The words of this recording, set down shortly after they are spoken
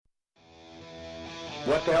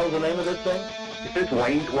What the hell's the name of this thing? Is this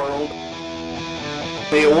Wayne's World?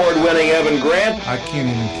 The award-winning Evan Grant. I can't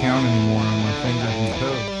even count anymore on my fingers and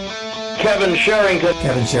toes. Kevin Sherrington.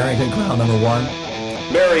 Kevin Sherrington, ground number one.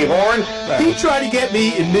 Barry Horn. He tried to get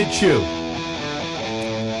me in mid-chew.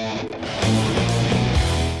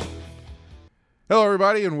 Hello,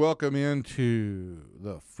 everybody, and welcome into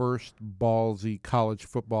the first ballsy college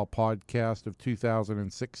football podcast of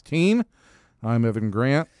 2016. I'm Evan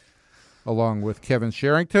Grant, along with Kevin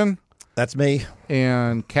Sherrington. That's me.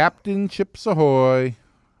 And Captain Chips Ahoy,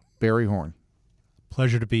 Barry Horn.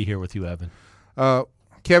 Pleasure to be here with you, Evan.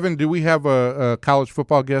 Kevin, do we have a college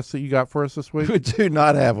football guest that you got for us this week? We do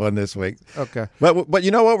not have one this week. Okay. But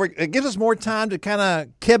you know what? It gives us more time to kind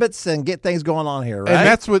of kibitz and get things going on here, right? And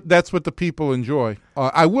that's what the people enjoy.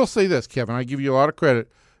 I will say this, Kevin. I give you a lot of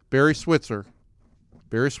credit. Barry Switzer's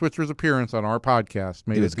appearance on our podcast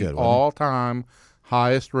made it the all-time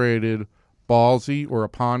highest-rated ballsy or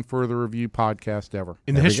upon further review podcast ever.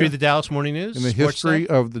 In the history of the Dallas Morning News? In the history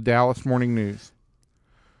of the Dallas Morning News.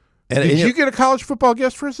 And Did you get a college football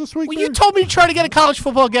guest for us this week? Well, you told me to try to get a college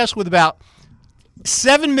football guest with about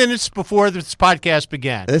 7 minutes before this podcast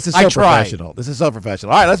began. This is so professional. This is so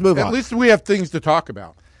professional. All right, let's move on. At least we have things to talk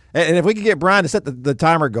about. And if we could get Brian to set the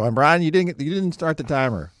timer going. Brian, you didn't start the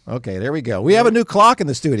timer. Okay, there we go. We have a new clock in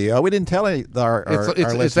the studio. We didn't tell our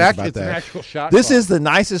listeners about that. It's an actual shot This clock. is the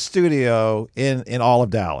nicest studio in all of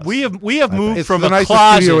Dallas. We have moved from the a nicest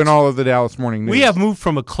closet. studio in all of the Dallas Morning News. We have moved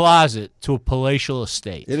from a closet to a palatial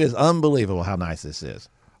estate. It is unbelievable how nice this is.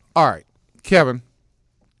 All right, Kevin,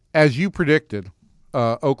 as you predicted,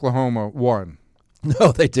 Oklahoma won.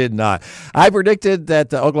 No, they did not. I predicted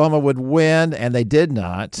that Oklahoma would win, and they did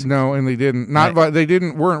not. No, and they didn't.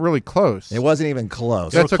 Weren't really close. It wasn't even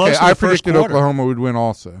close. That's okay. I predicted Oklahoma would win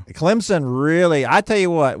also. Clemson really, I tell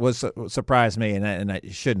you what, surprised me, and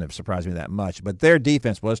it shouldn't have surprised me that much, but their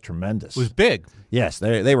defense was tremendous. It was big. Yes,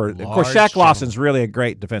 they were. Of course, Shaq Lawson's really a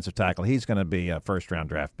great defensive tackle. He's going to be a first-round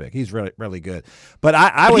draft pick. He's really, really good. But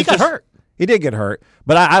he got hurt. He did get hurt,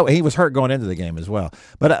 but he was hurt going into the game as well.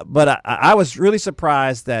 But I was really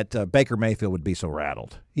surprised that Baker Mayfield would be so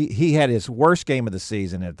rattled. He had his worst game of the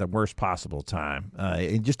season at the worst possible time.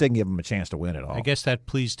 It just didn't give him a chance to win at all. I guess that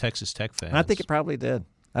pleased Texas Tech fans. And I think it probably did.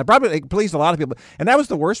 It pleased a lot of people. And that was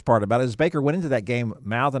the worst part about it, is Baker went into that game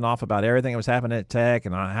mouthing off about everything that was happening at Tech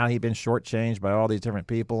and how he'd been shortchanged by all these different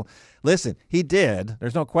people. Listen, he did.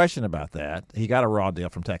 There's no question about that. He got a raw deal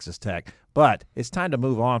from Texas Tech. But it's time to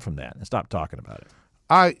move on from that and stop talking about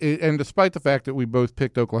it. And despite the fact that we both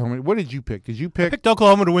picked Oklahoma, what did you pick? I picked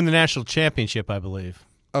Oklahoma to win the national championship, I believe.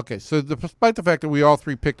 Okay, so despite the fact that we all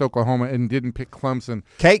three picked Oklahoma and didn't pick Clemson,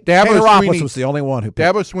 Kate Rothfuss was the only one who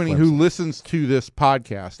picked Dabo Swinney, who listens to this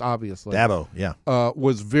podcast, obviously. Dabo, yeah.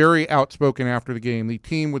 Was very outspoken after the game. The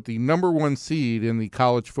team with the number one seed in the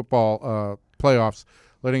college football playoffs,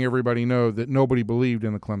 letting everybody know that nobody believed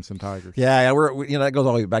in the Clemson Tigers. Yeah, that goes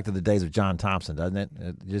all the way back to the days of John Thompson, doesn't it?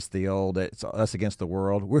 Just the old, it's us against the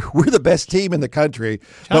world. We're the best team in the country,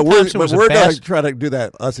 but we're not trying to do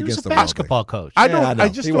that us against the world. He was a basketball coach. I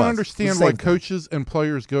just don't understand why coaches and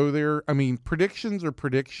players go there. I mean, predictions are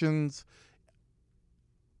predictions.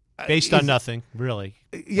 Based on nothing, really.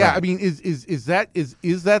 Yeah, right. I mean, is that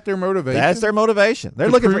their motivation? That's their motivation. They're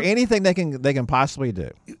looking for anything they can possibly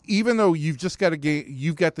do. Even though you've just got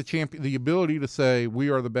you've got the ability to say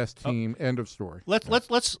we are the best team. End of story. Let's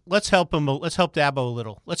help him. Let's help Dabo a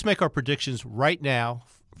little. Let's make our predictions right now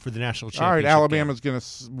for the national championship. All right, Alabama's going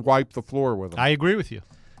to wipe the floor with them. I agree with you.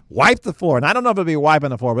 Wipe the floor, and I don't know if it'll be wiping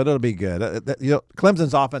the floor, but it'll be good.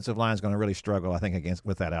 Clemson's offensive line is going to really struggle, I think,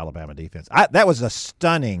 with that Alabama defense. That was a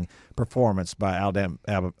stunning performance by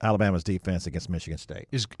Alabama's defense against Michigan State.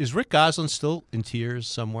 Is Rick Goslin still in tears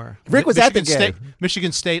somewhere? Rick was at the game.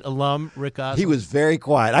 Michigan State alum Rick Goslin. He was very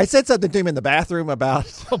quiet. I said something to him in the bathroom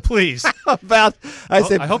about. Oh, please. I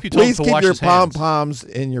said, I hope you told him please to keep wash your his hands. pom-poms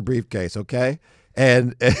in your briefcase, okay?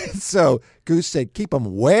 And so Goose said, keep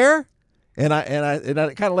them where? And I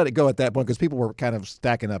kind of let it go at that point because people were kind of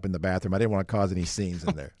stacking up in the bathroom. I didn't want to cause any scenes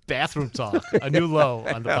in there. Bathroom talk, a new low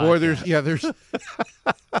on the podcast. Boy, there's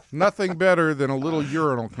nothing better than a little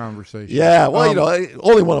urinal conversation. Yeah, well,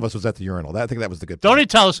 only one of us was at the urinal. I think that was the good part. Don't even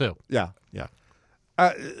tell us who. Yeah.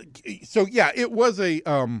 So it was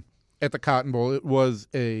at the Cotton Bowl. It was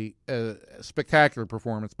a spectacular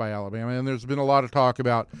performance by Alabama, and there's been a lot of talk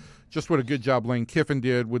about just what a good job Lane Kiffin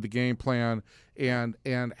did with the game plan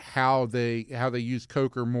and how they used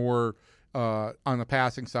Coker more on the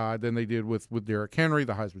passing side than they did with Derrick Henry,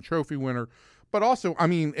 the Heisman Trophy winner. But also, I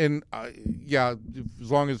mean, as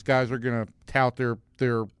long as guys are going to tout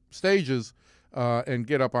their stages, and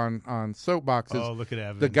get up on soapboxes. Oh, look at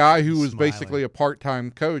Evan. The guy who was smiling. basically a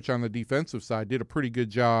part-time coach on the defensive side did a pretty good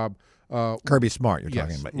job. Kirby Smart, you're yes,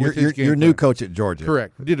 talking about. with his game Your new plan. coach at Georgia.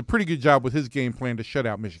 Correct. Did a pretty good job with his game plan to shut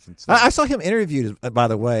out Michigan State. I saw him interviewed, by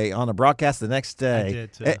the way, on a broadcast the next day. I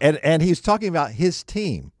did, too. And he was talking about his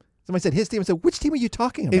team. Somebody said his team. I said, which team are you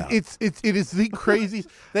talking about? It is the craziest.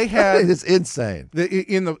 They had It's insane.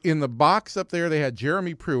 in the box up there. They had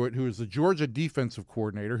Jeremy Pruitt, who is the Georgia defensive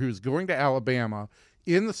coordinator, who is going to Alabama.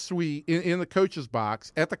 In the suite, in the coach's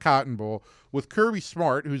box at the Cotton Bowl with Kirby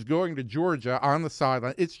Smart, who's going to Georgia on the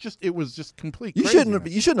sideline. It was just complete. You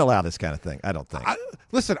shouldn't allow this kind of thing. I don't think.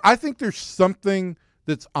 Listen, I think there's something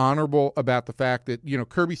that's honorable about the fact that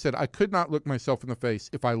Kirby said I could not look myself in the face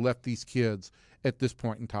if I left these kids at this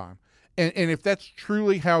point in time, and if that's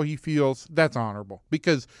truly how he feels, that's honorable.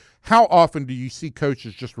 Because how often do you see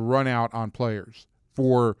coaches just run out on players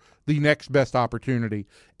for the next best opportunity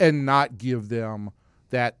and not give them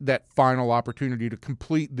that final opportunity to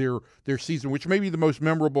complete their season, which may be the most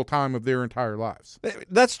memorable time of their entire lives?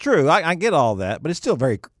 That's true. I get all that, but it's still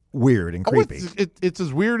very weird and creepy. It's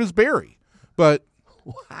as weird as Barry, but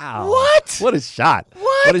wow. What? What a shot.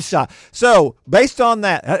 What a shot. So, based on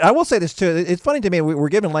that, I will say this, too. It's funny to me. We're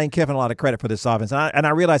giving Lane Kiffin a lot of credit for this offense, and I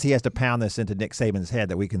realize he has to pound this into Nick Saban's head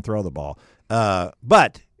that we can throw the ball.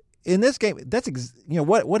 But in this game, that's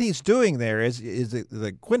what he's doing there is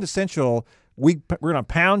the quintessential. We're going to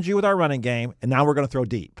pound you with our running game, and now we're going to throw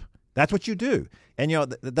deep. That's what you do. And,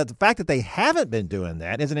 the fact that they haven't been doing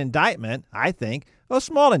that is an indictment, I think, a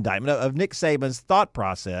small indictment of Nick Saban's thought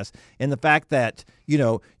process in the fact that,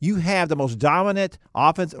 you have the most dominant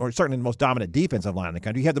offense, or certainly the most dominant defensive line in the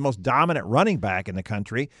country. You have the most dominant running back in the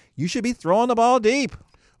country. You should be throwing the ball deep.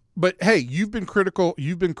 But, hey, you've been critical.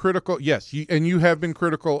 Yes, and you have been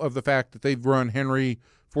critical of the fact that they've run Henry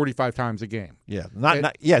 45 times a game. Yeah,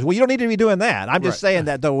 yes. Well, you don't need to be doing that. I'm just saying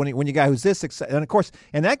that though. When you got who's this success, and of course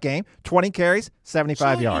in that game, 20 carries,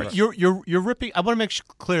 75 yards. You're ripping. I want to make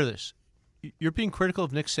clear this. You're being critical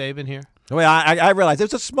of Nick Saban here. Well, I realize it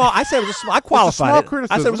was a small. I said it was a small. I qualified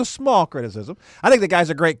it. I said it was a small criticism. I think the guy's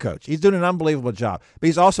a great coach. He's doing an unbelievable job, but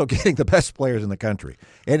he's also getting the best players in the country,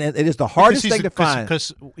 and it is the hardest thing to find.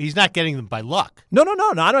 Because he's not getting them by luck. No.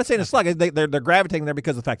 I'm not saying it's luck. They're gravitating there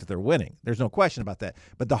because of the fact that they're winning. There's no question about that.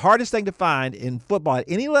 But the hardest thing to find in football at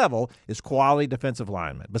any level is quality defensive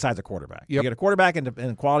linemen. Besides a quarterback, you get a quarterback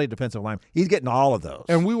and quality defensive lineman. He's getting all of those.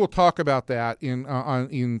 And we will talk about that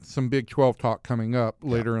in some Big 12 talk coming up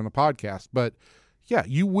later in the podcast. But yeah,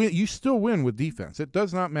 you win. You still win with defense. It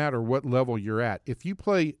does not matter what level you're at. If you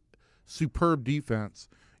play superb defense,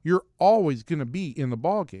 you're always going to be in the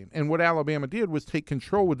ball game. And what Alabama did was take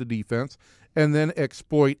control with the defense and then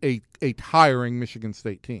exploit a tiring Michigan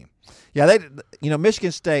State team. Yeah,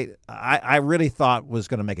 Michigan State, I really thought was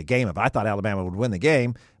going to make a game of it. I thought Alabama would win the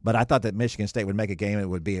game, but I thought that Michigan State would make a game. It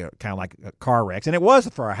would be kind of like a car wrecks, and it was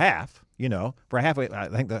for a half. For a half, I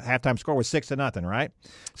think the halftime score was 6-0, right?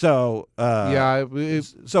 So yeah,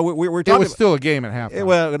 so we're talking. It was still a game at halftime.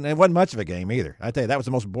 Well, it wasn't much of a game either. I tell you, that was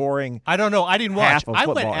the most boring. I don't know. I didn't watch. I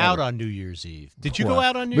went out on New Year's Eve. Did you go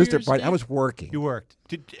out on New Year's Eve? I was working. You worked.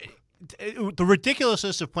 The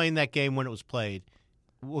ridiculousness of playing that game when it was played.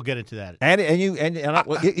 We'll get into that.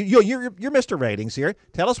 You're Mr. Ratings here.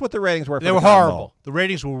 Tell us what the ratings were. They were horrible. The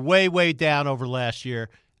ratings were way down over last year,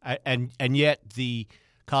 and yet the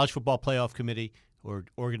College Football Playoff Committee or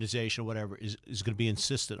organization or whatever is going to be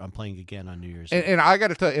insistent on playing again on New Year's Eve. And I got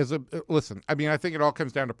to tell you, listen, I mean, I think it all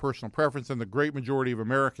comes down to personal preference, and the great majority of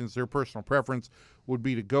Americans, their personal preference would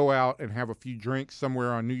be to go out and have a few drinks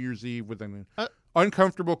somewhere on New Year's Eve with an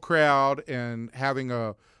uncomfortable crowd and having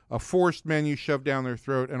a forced menu shoved down their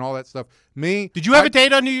throat and all that stuff. Did you have a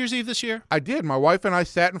date on New Year's Eve this year? I did. My wife and I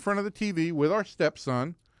sat in front of the TV with our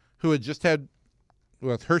stepson, who had just had,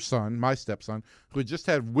 with her son, my stepson, who had just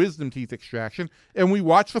had wisdom teeth extraction, and we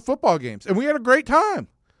watched the football games, and we had a great time.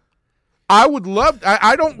 I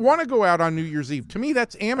don't want to go out on New Year's Eve. To me,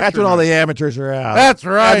 that's amateur. That's when all the amateurs are out. That's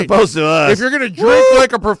right. As opposed to us. If you're going to drink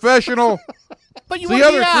like a professional... But you want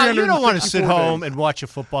to be out. You don't want to sit home and watch a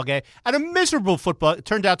football game. And it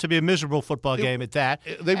turned out to be a miserable football game at that.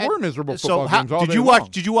 They were miserable football games all day long. long.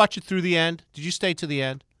 Did you watch it through the end? Did you stay to the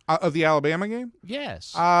end? Of the Alabama game?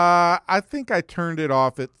 Yes. I think I turned it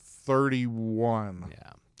off at 31. Yeah.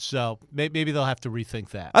 So maybe they'll have to rethink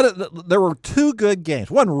that. There were two good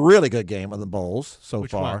games. One really good game of the Bowls so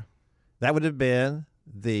Which far. one? That would have been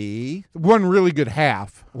the one really good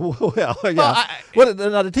half. Well, yeah.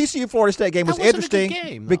 The TCU Florida State game was interesting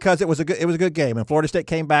game, because it was a good game, and Florida State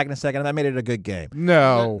came back in a second, and that made it a good game.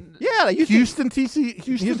 No, Houston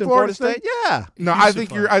Florida State. Yeah, no, I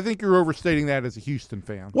think you're overstating that as a Houston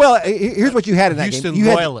fan. Well, here's what you had in that Houston game.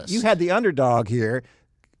 loyalists. You had the underdog here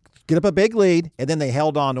get up a big lead, and then they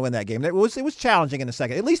held on to win that game. It was challenging in the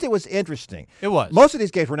second. At least it was interesting. It was. Most of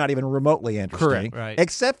these games were not even remotely interesting, correct, right?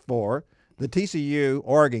 Except for the TCU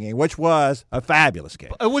Oregon game, which was a fabulous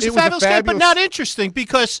game. It was a fabulous game, but not interesting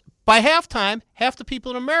because by halftime, half the people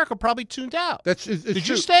in America probably tuned out. Did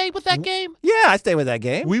you stay with that game? Yeah, I stayed with that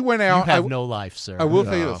game. We went out. You have no life, sir. I will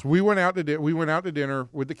tell you this: we went out to dinner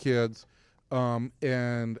with the kids,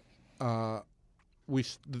 and the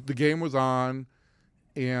game was on,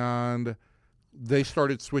 and they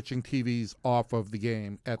started switching TVs off of the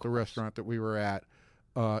game at the restaurant that we were at.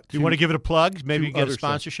 Do you want to give it a plug? Maybe you get a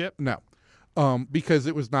sponsorship? No. Because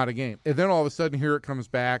it was not a game. And then all of a sudden here it comes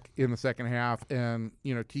back in the second half, and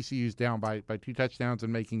TCU's down by 2 touchdowns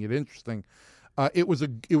and making it interesting. It was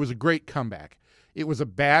a great comeback. It was a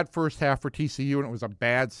bad first half for TCU, and it was a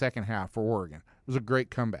bad second half for Oregon. It was a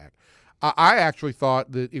great comeback. I actually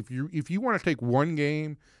thought that if you want to take one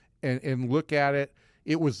game and look at it,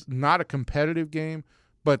 it was not a competitive game,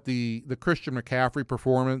 but the Christian McCaffrey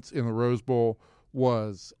performance in the Rose Bowl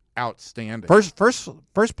was outstanding. First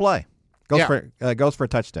play. Goes for a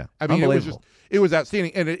touchdown. I mean, it was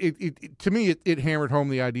outstanding, and it to me it hammered home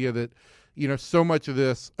the idea that so much of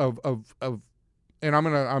this of and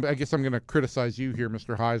I guess I'm gonna criticize you here,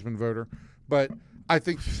 Mr. Heisman voter, but I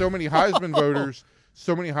think so many Heisman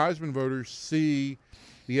voters see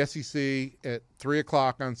the SEC at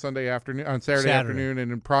 3:00 on Saturday afternoon,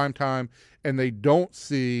 and in prime time, and they don't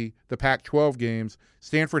see the Pac-12 games.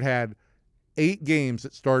 Stanford had 8 games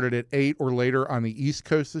that started at 8 or later on the East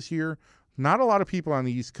Coast this year. Not a lot of people on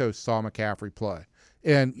the East Coast saw McCaffrey play.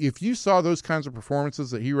 And if you saw those kinds of performances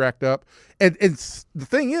that he racked up, and the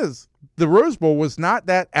thing is, the Rose Bowl was not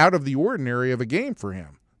that out of the ordinary of a game for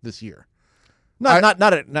him this year.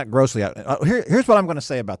 Not grossly out. Here's what I'm going to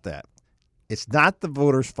say about that. It's not the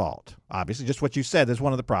voters' fault. Obviously, just what you said. That's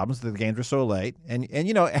one of the problems that the games were so late, and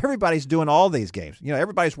everybody's doing all these games.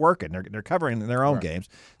 Everybody's working. They're covering their own games,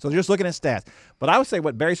 so they're just looking at stats. But I would say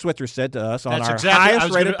what Barry Switzer said to us on our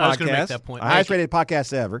highest-rated podcast, highest-rated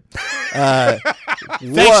podcast ever.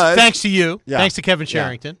 Thanks to you. Yeah, thanks to Kevin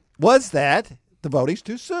Sherrington. Was that the voting's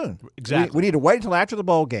too soon? Exactly. We need to wait until after the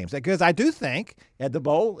bowl games, because I do think at the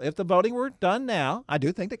bowl, if the voting were done now, I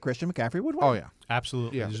do think that Christian McCaffrey would win. Oh yeah,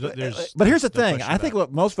 absolutely. Yeah. But here's the thing: I think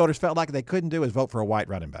what most voters felt like they couldn't do is vote for a white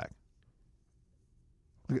running back.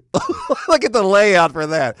 Look at the layout for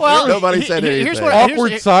that. Well, nobody said anything.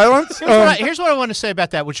 Awkward silence. Here's what I want to say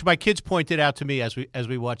about that, which my kids pointed out to me as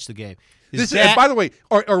we watched the game. By the way,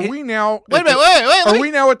 are we now? Wait a minute. Are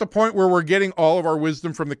we now at the point where we're getting all of our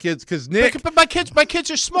wisdom from the kids? Because Nick, but my kids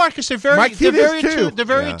are smart because they're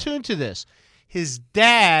very attuned to this. His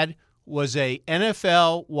dad was a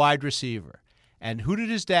NFL wide receiver, and who did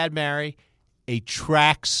his dad marry? A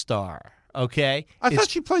track star. Okay, I thought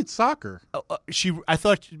she played soccer. I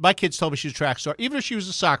thought my kids told me she was a track star, even if she was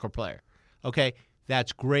a soccer player. Okay,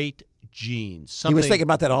 that's great genes. He was thinking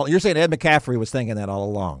about that all. You're saying Ed McCaffrey was thinking that all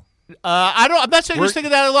along. I'm not saying he was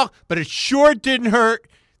thinking that all along, but it sure didn't hurt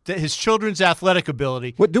that his children's athletic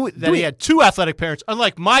ability. He had 2 athletic parents,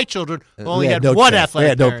 unlike my children who only had one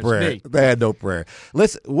athletic parent. They had no prayer.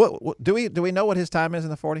 Listen, do we know what his time is in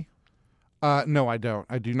the 40? No, I don't.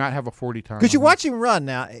 I do not have a 40 time. Because you watch him run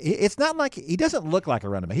now, it's not like he doesn't look like a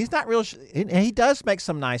running back. He's not real. And he does make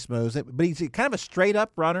some nice moves, but he's kind of a straight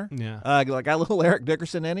up runner. Yeah, got a little Eric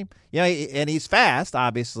Dickerson in him. And he's fast,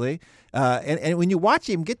 obviously. And when you watch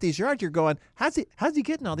him get these yards, you're going, how's he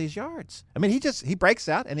getting all these yards? I mean, he breaks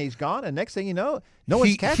out and he's gone, and next thing you know, no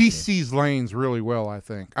one's catching him. He sees lanes really well. I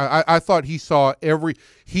think. I thought he saw every.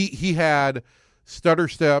 He had stutter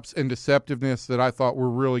steps and deceptiveness that I thought were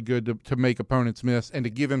really good to make opponents miss and to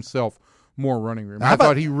give himself more running room. I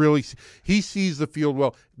thought he sees the field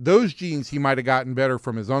well. Those genes he might have gotten better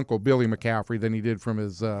from his uncle Billy McCaffrey than he did from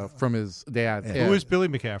his dad. Yeah. Who is Billy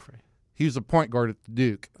McCaffrey? He was a point guard at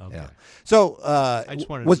Duke. Okay. Yeah. So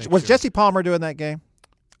was Jesse Palmer doing that game?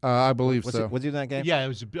 I believe so. Was he in that game? Yeah, it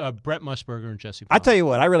was Brett Musburger and Jesse Palmer. I tell you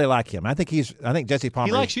what, I really like him. I think Jesse Palmer.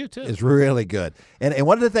 He likes you too. Is really good. And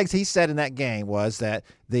one of the things he said in that game was that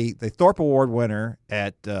the Thorpe Award winner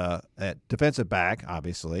at defensive back,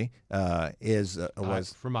 obviously,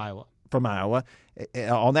 was from Iowa. From Iowa,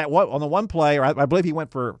 on the one play, or I believe he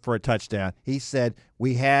went for a touchdown. He said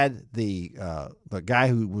we had the guy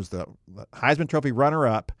who was the Heisman Trophy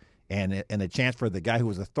runner-up and a chance for the guy who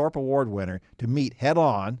was a Thorpe Award winner to meet head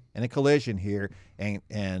on in a collision here, and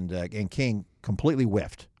King completely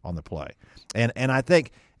whiffed on the play. And I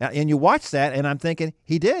think, and you watch that, and I'm thinking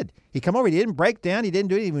he did. He come over, he didn't break down, he didn't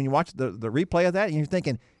do anything. When you watch the replay of that, and you're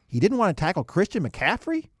thinking he didn't want to tackle Christian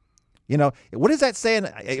McCaffrey. What is that saying?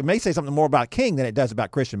 It may say something more about King than it does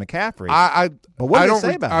about Christian McCaffrey. But what does it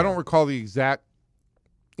say about him? I don't recall the exact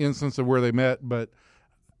instance of where they met, but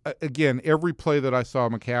again, every play that I saw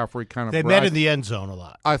McCaffrey kind of met in the end zone a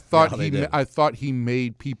lot. I thought he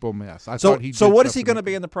made people miss. So what is he going to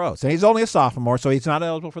be in the pros? And he's only a sophomore, so he's not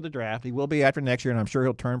eligible for the draft. He will be after next year, and I'm sure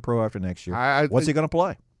he'll turn pro after next year. What's he going to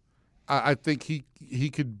play? I think he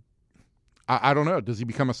could. I don't know. Does he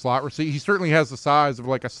become a slot receiver? He certainly has the size of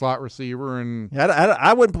like a slot receiver, and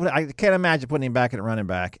I wouldn't I can't imagine putting him back at running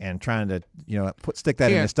back and trying to stick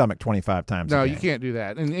that in his stomach 25 times. No, you can't do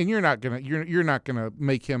that, and you're not gonna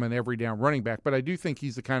make him an every down running back. But I do think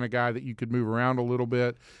he's the kind of guy that you could move around a little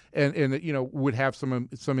bit, and would have some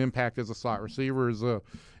impact as a slot receiver.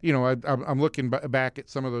 I'm looking back at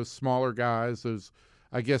some of those smaller guys. Those,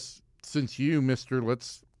 I guess, since you, Mister,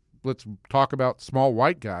 let's talk about small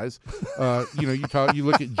white guys. You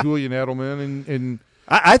look at Julian Edelman and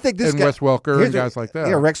I think this guy, Wes Welker and guys like that.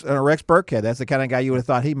 Yeah, Rex Burkhead. That's the kind of guy you would have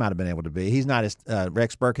thought he might have been able to be. He's not as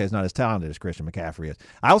Rex Burkhead is not as talented as Christian McCaffrey is.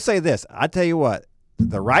 I'll say this. I tell you what,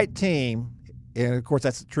 the right team, and of course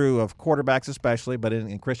that's true of quarterbacks especially, but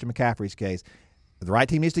in Christian McCaffrey's case, the right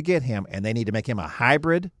team needs to get him, and they need to make him a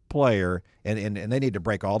hybrid player, and they need to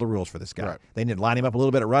break all the rules for this guy. Right. They need to line him up a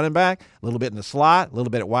little bit at running back, a little bit in the slot, a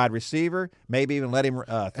little bit at wide receiver, maybe even let him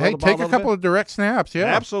throw the ball take a couple of direct snaps, yeah.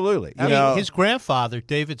 Absolutely. His grandfather,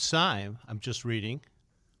 David Syme, I'm just reading,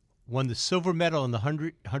 won the silver medal in the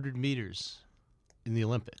 100 meters in the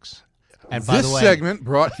Olympics. And by the way, segment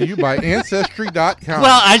brought to you by Ancestry.com.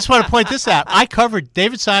 Well, I just want to point this out. I covered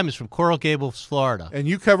David Syme is from Coral Gables, Florida. And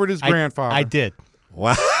you covered his grandfather. I did.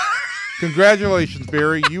 Wow. Congratulations,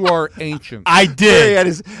 Barry. You are ancient. I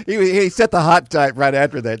did. He set the hot type right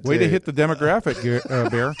after that. Way to hit the demographic,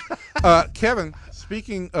 Bear. Kevin,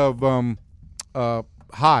 speaking of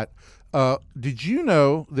hot, did you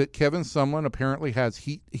know that Kevin Sumlin apparently has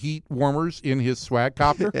heat warmers in his swag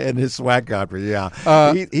copter? In his swag copter,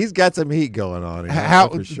 yeah. He's got some heat going on.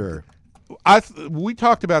 For sure. We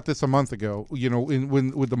talked about this a month ago,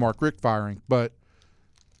 with the Mark Richt firing, but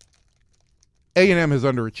A&M has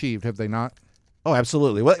underachieved, have they not? Oh,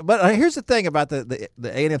 absolutely. Well, but here's the thing about the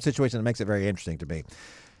A&M situation that makes it very interesting to me.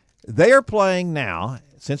 They are playing now,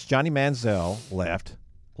 since Johnny Manziel left,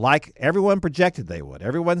 like everyone projected they would.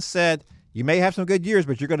 Everyone said, you may have some good years,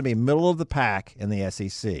 but you're going to be middle of the pack in the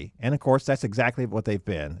SEC. And, of course, that's exactly what they've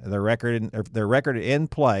been. Their record in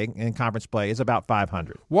play, in conference play, is about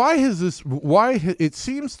 500. It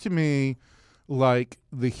seems to me like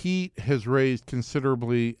the heat has raised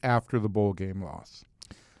considerably after the bowl game loss.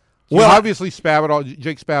 Well, obviously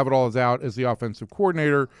Jake Spavital is out as the offensive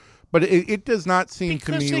coordinator, but it does not seem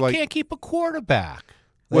to me like because they can't keep a quarterback.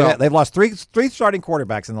 Well, they've lost three starting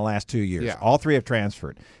quarterbacks in the last 2 years. Yeah. All three have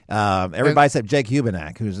transferred. Everybody except Jake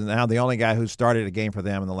Hubenak, who's now the only guy who's started a game for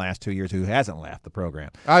them in the last 2 years who hasn't left the program.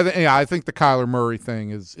 I think the Kyler Murray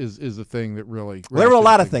thing is the thing that really. Well, there were a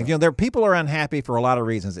lot of things. People are unhappy for a lot of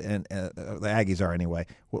reasons, and the Aggies are anyway.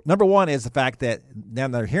 Well, number one is the fact that now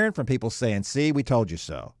they're hearing from people saying, "See, we told you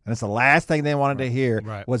so," and it's the last thing they wanted to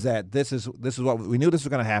hear was that this is what we knew this was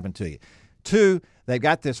going to happen to you. Two, they've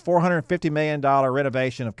got this $450 million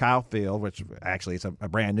renovation of Kyle Field, which actually is a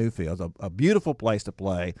brand new field, a beautiful place to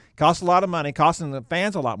play. Costs a lot of money, costing the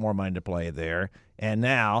fans a lot more money to play there. And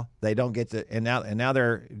now they don't get to, and now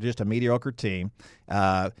they're just a mediocre team.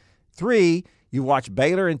 Three, you watch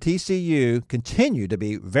Baylor and TCU continue to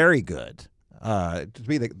be very good, to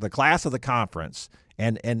be the class of the conference.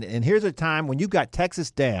 And here's a time when you've got Texas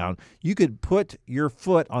down, you could put your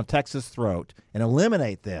foot on Texas' throat and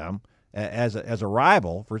eliminate them as a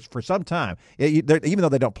rival for some time. Even though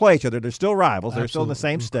they don't play each other, they're still rivals. They're still in the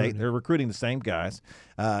same state. They're recruiting the same guys.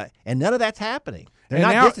 And none of that's happening. They're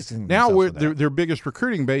not distancing themselves from that. Their biggest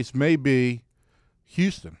recruiting base may be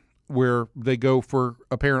Houston, where they go for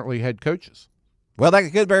apparently head coaches. Well,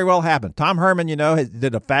 that could very well happen. Tom Herman,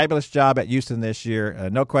 did a fabulous job at Houston this year.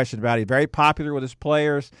 No question about it. He's very popular with his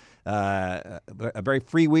players. A very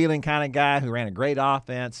freewheeling kind of guy who ran a great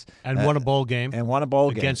offense and won a bowl game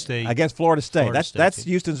against Florida State. That's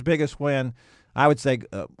Houston's biggest win, I would say,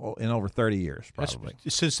 in over 30 years, probably.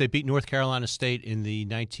 Since they beat North Carolina State in the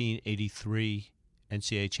 1983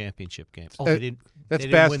 NCAA championship game. Oh, that's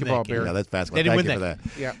basketball, Barry. Yeah, that's basketball. They didn't Thank win you that for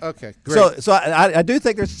that. Yeah, okay, great. So I do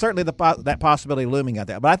think there's certainly that possibility looming out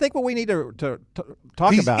there. But I think what we need to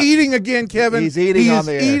talk about. He's eating again, Kevin. He's eating on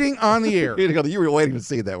the air. Eating on the air. You were waiting to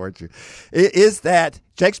see that, weren't you? Is that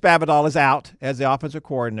Jake Spavital is out as the offensive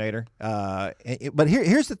coordinator. But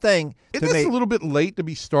here's the thing. Isn't this a little bit late to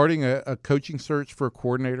be starting a coaching search for a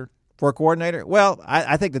coordinator? For a coordinator? Well,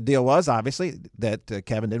 I think the deal was, obviously, that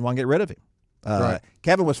Kevin didn't want to get rid of him. Right.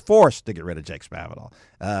 Kevin was forced to get rid of Jake Spavital.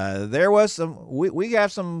 There was we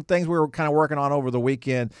have some things we were kind of working on over the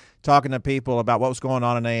weekend, talking to people about what was going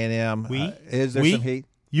on in A&M. Is there some heat?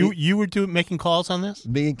 You were making calls on this?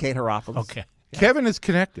 Me and Kate Heropoulos. Okay. Yeah. Kevin is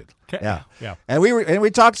connected. Yeah. Yeah. And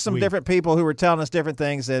we talked to some different people who were telling us different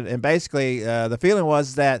things, and basically the feeling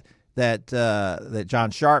was that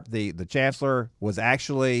John Sharp, the chancellor, was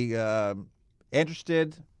actually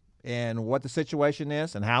interested in what the situation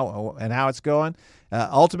is and how it's going.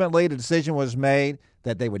 Ultimately, the decision was made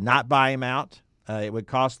that they would not buy him out. It would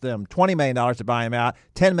cost them $20 million to buy him out,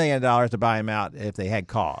 $10 million to buy him out if they had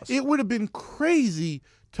cause. It would have been crazy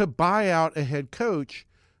to buy out a head coach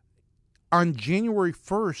on January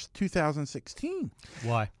 1st, 2016.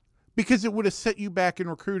 Why? Because it would have set you back in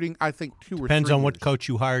recruiting, I think, 2 or 3 Depends on years. what coach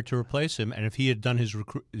you hired to replace him, and if he had done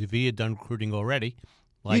recruiting already,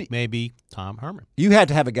 maybe Tom Herman. You had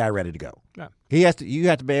to have a guy ready to go. Yeah. You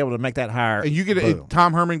have to be able to make that hire. And is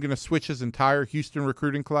Tom Herman going to switch his entire Houston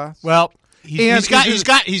recruiting class? Well, he's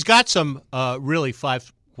got some really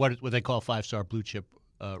what they call 5-star blue chip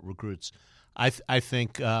recruits. I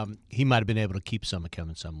think he might have been able to keep some of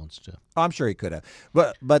Kevin Sumlin's too. Oh, I'm sure he could have.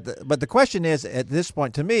 But the question is, at this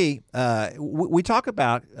point, to me, we talk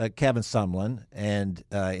about Kevin Sumlin, and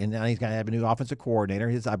now he's going to have a new offensive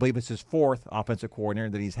coordinator. I believe it's his 4th offensive coordinator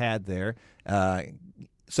that he's had there.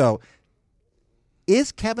 So,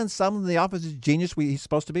 is Kevin Sumlin the offensive genius he's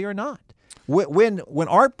supposed to be or not? When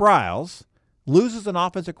Art Briles loses an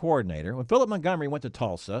offensive coordinator, when Philip Montgomery went to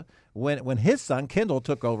Tulsa, when his son Kendall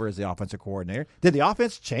took over as the offensive coordinator, did the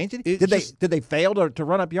offense change? Did they fail to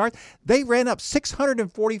run up yards? They ran up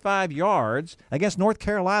 645 yards against North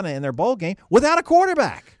Carolina in their bowl game without a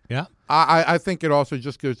quarterback. Yeah, I think it also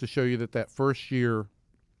just goes to show you that first year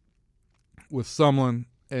with Sumlin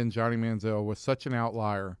and Johnny Manziel was such an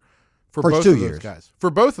outlier for both of those guys.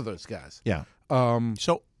 For both of those guys. Yeah.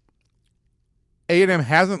 So A&M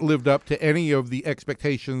hasn't lived up to any of the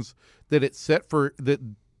expectations that it set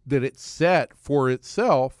for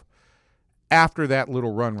itself after that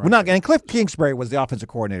little run. And Cliff Kingsbury was the offensive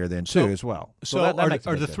coordinator then too, as well. So that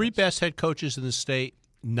are the 3 best head coaches in the state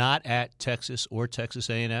not at Texas or Texas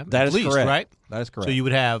A&M? That is correct. Right? That is correct. So you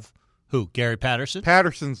would have who? Gary Patterson.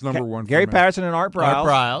 Patterson's number one. Gary Patterson and Art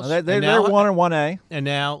Briles. They're 1 and 1A. And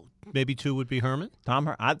now maybe 2 would be Herman. Tom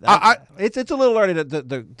Herman. It's a little early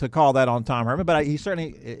to call that on Tom Herman, but he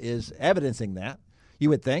certainly is evidencing that. You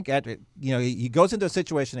would think he goes into a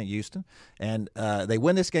situation at Houston, and they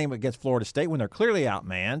win this game against Florida State when they're clearly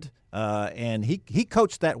outmanned, and he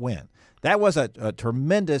coached that win. That was a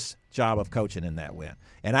tremendous job of coaching in that win,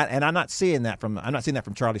 and I'm not seeing that from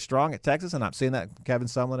Charlie Strong at Texas, and I'm seeing that from Kevin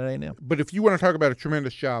Sumlin at A&M. But if you want to talk about a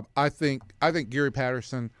tremendous job, I think Gary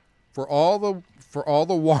Patterson, for all the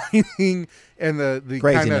whining and the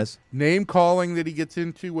kind of name calling that he gets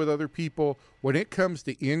into with other people, when it comes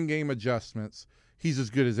to in-game adjustments, he's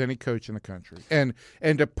as good as any coach in the country. And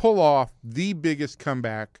to pull off the biggest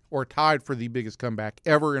comeback, or tied for the biggest comeback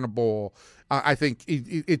ever in a bowl, I think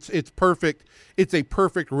it's perfect. It's a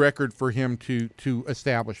perfect record for him to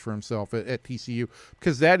establish for himself at TCU,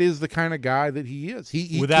 because that is the kind of guy that he is.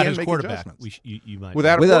 He without can his make quarterback, you might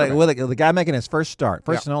without the guy making his first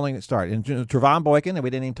and only start, and Trevone Boykin, and we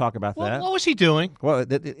didn't even talk about that. What was he doing? Well,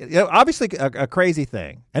 obviously a crazy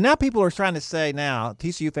thing, and now people are trying to say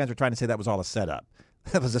TCU fans are trying to say that was all a setup.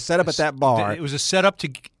 That was a setup at that bar. It was a setup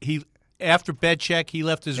after bed check. He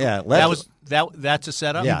left his. Yeah, that's a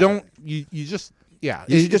setup. Yeah. You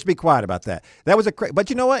just be quiet about that. That was but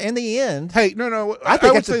you know what? In the end, hey, no. I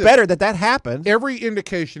think it's better that happened. Every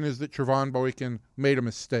indication is that Trevone Boykin made a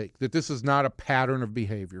mistake. That this is not a pattern of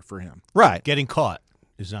behavior for him. Right. Getting caught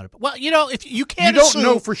is not a. Well, if you can't, you don't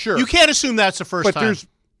know for sure. You can't assume that's the first time.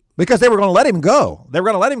 Because they were going to let him go. They were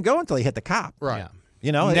going to let him go until he hit the cop. Right. Yeah.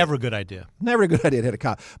 Never a good idea. Never a good idea to hit a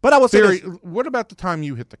cop. But I will say this. What about the time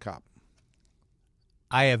you hit the cop?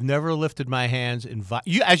 I have never lifted my hands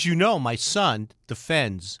as you know, my son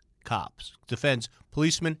defends cops, defends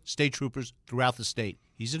policemen, state troopers throughout the state.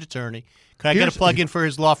 He's an attorney. Can I get a plug in for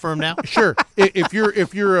his law firm now? Sure. If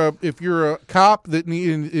you're a cop that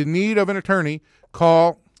in need of an attorney,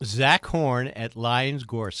 call Zach Horn at Lions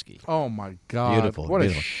Gorski. Oh, my God. Beautiful. What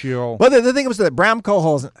beautiful. a shill. Well, the thing was that Bram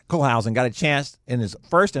Kohlhausen got a chance in his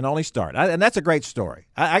first and only start. And that's a great story.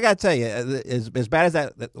 I got to tell you, as bad as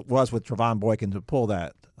that was with Trevone Boykin to pull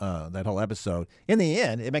that whole episode, in the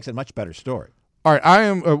end, it makes it a much better story. All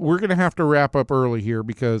right, we're going to have to wrap up early here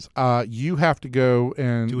because you have to go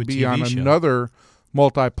and be on another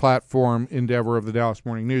multi-platform endeavor of the Dallas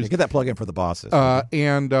Morning News. Yeah, get that plug in for the bosses.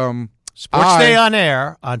 Sports Day on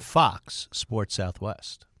air on Fox Sports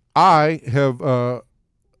Southwest. I have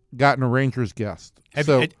gotten a Rangers guest. Have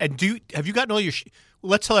you gotten all your?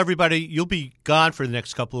 Let's tell everybody you'll be gone for the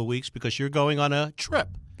next couple of weeks because you're going on a trip.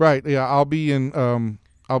 Right. Yeah, I'll be in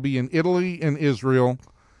Italy and Israel,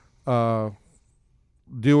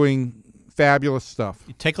 doing fabulous stuff.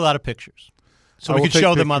 You take a lot of pictures. So we can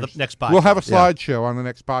show them on the next podcast. We'll have a slideshow on the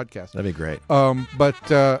next podcast. That'd be great. But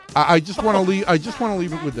I just want to leave. I just want to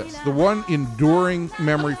leave it with this: the one enduring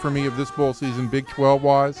memory for me of this bowl season, Big 12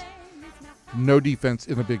 wise, no defense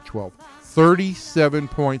in the Big 12. 37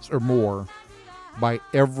 points or more by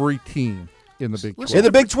every team in the Big 12. In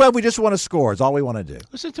the Big 12, we just want to score. It's all we want to do.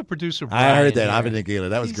 Listen to producer Brian. I heard that. Ivan Nagila.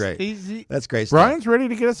 That was great. That's great stuff. Brian's ready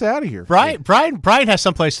to get us out of here. Brian has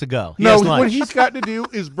someplace to go. What he's got to do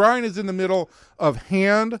is Brian is in the middle of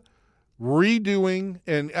redoing,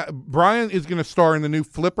 and Brian is going to star in the new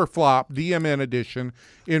Flip or Flop DMN edition,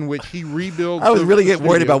 in which he rebuilds. I was really getting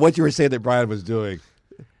worried about what you were saying that Brian was doing.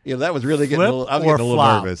 That was really getting. I was getting a little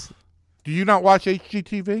nervous. Do you not watch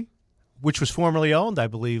HGTV? Which was formerly owned, I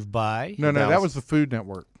believe, by... No, that was the Food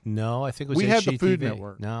Network. No, I think it was We HGTV. had the Food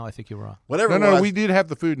Network. No, I think you're wrong. No, we did have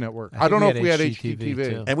the Food Network. I don't know if we had HGTV.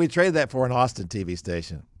 Too. And we traded that for an Austin TV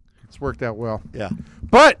station. It's worked out well. Yeah.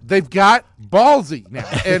 But they've got Ballsy now,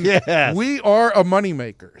 and we are a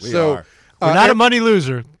moneymaker. We're not a money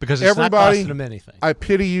loser because it's not costing them anything. I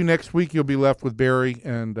pity you. Next week you'll be left with Barry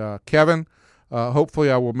and Kevin.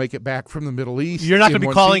 Hopefully I will make it back from the Middle East. You're not going to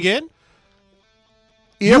be calling in?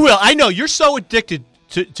 You will. I know. You're so addicted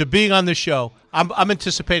to being on the show. I'm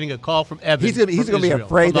anticipating a call from Evan. He's going to be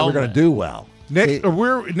afraid that we're going to do well.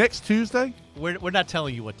 Next Tuesday? We're not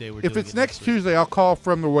telling you what day we're doing. If it's next Tuesday, I'll call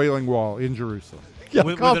from the Wailing Wall in Jerusalem. Yeah,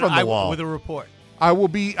 call from the wall. With a report. I will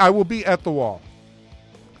be at the wall.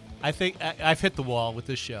 I think I've hit the wall with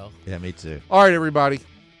this show. Yeah, me too. All right, everybody.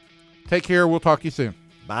 Take care. We'll talk to you soon.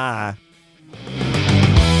 Bye.